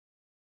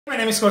My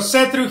name is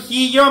Jose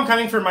Trujillo. I'm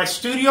coming from my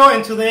studio,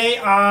 and today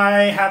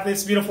I have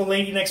this beautiful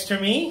lady next to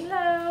me.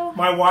 Hello.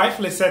 My wife,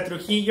 Lizette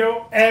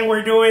Trujillo, and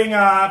we're doing,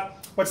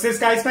 what's this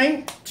guy's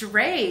name?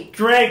 Drake.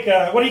 Drake.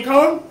 What do you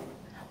call him?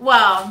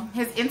 Well,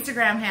 his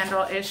Instagram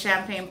handle is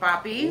Champagne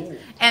Poppy. Ooh.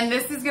 And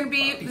this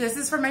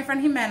is for my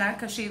friend Jimena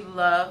because she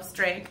loves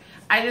Drake.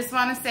 I just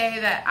want to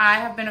say that I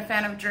have been a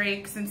fan of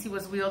Drake since he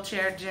was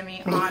Wheelchair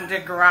Jimmy on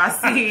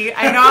Degrassi.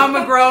 I know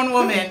I'm a grown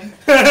woman,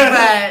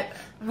 but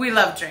we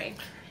love Drake.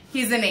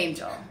 He's an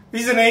angel.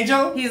 He's an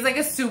angel? He's like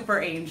a super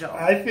angel.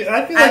 I feel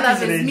like I love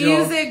he's an his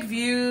angel. music.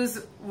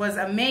 Views was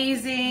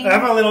amazing. I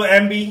have a little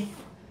envy.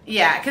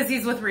 Yeah, because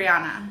he's with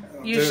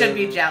Rihanna. You should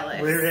be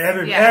jealous.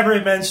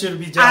 Every man should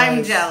be jealous.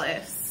 I'm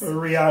jealous.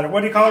 Rihanna.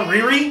 What do you call it?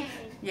 Riri?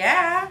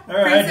 Yeah. All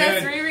right,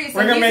 Princess Riri. So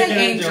we're gonna he's make an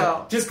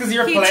angel. Just because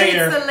you're a he player. He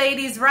treats the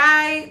ladies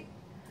right.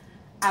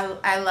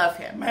 I love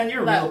him. Man,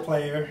 you're a real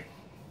player.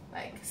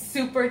 Like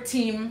super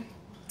team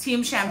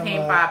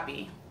Champagne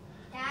Poppy.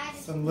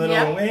 Some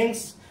little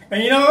wings.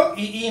 And you know,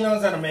 he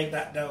knows how to make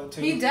that dough too.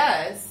 He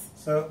does.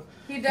 So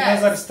he knows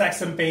how to stack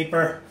some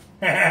paper.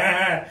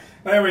 There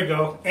we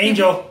go.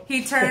 Angel.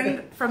 He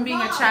turned from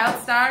being a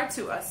child star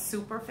to a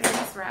super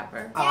famous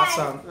rapper.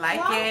 Awesome.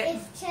 Like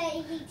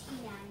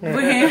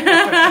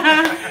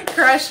it.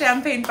 Crush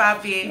Champagne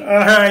Poppy. All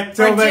right.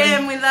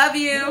 Jim, we love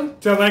you.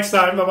 Till next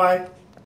time. Bye-bye.